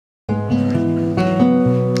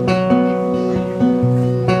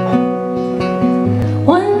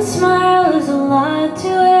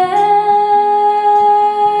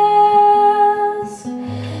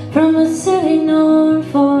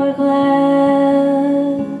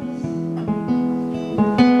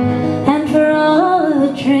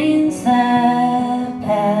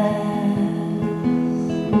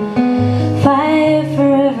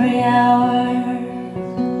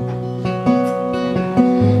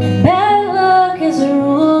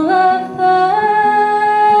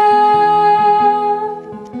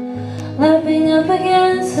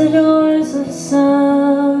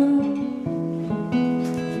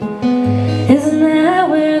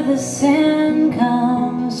sun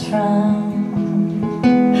comes from,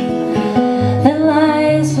 that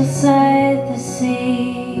lies beside the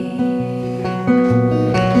sea.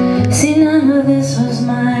 See, none of this was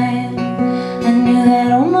mine. I knew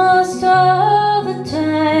that almost all the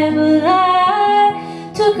time, but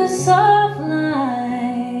I took a soft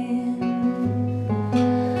line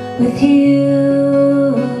with you.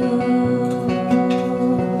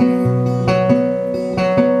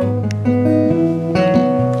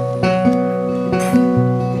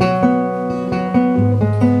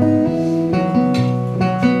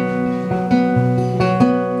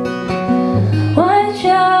 Watch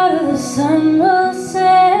out or the sun will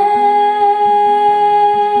set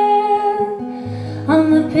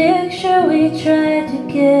on the picture we tried to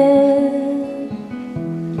get,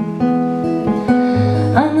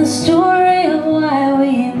 on the story of why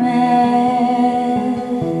we met,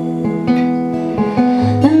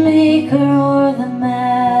 the maker or the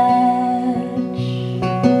match.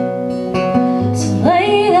 So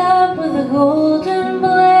light up with a golden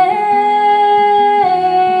blaze,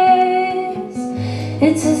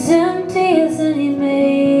 it's as empty as any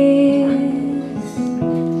maze,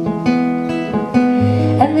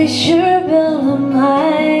 and they sure build them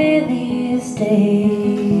high these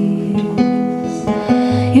days.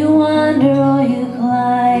 You wander or you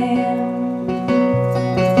climb.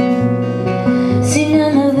 See,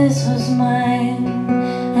 none of this was mine.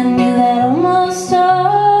 I knew that almost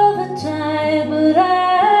all the time, but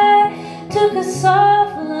I took a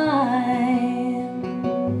soft line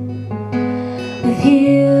with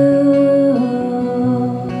you.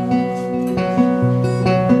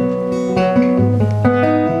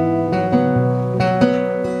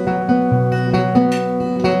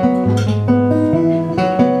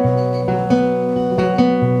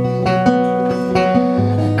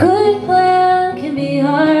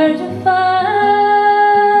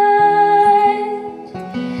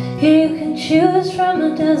 Here you can choose from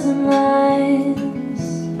a dozen lines,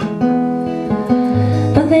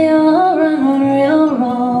 but they all run on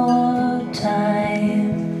railroad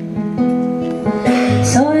time.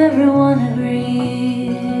 So everyone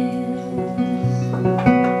agrees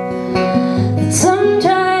that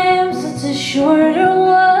sometimes it's a shorter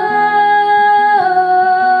walk.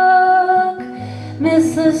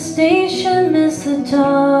 Miss the station, miss the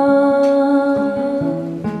talk,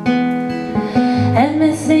 and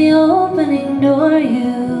miss the opening door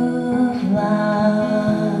you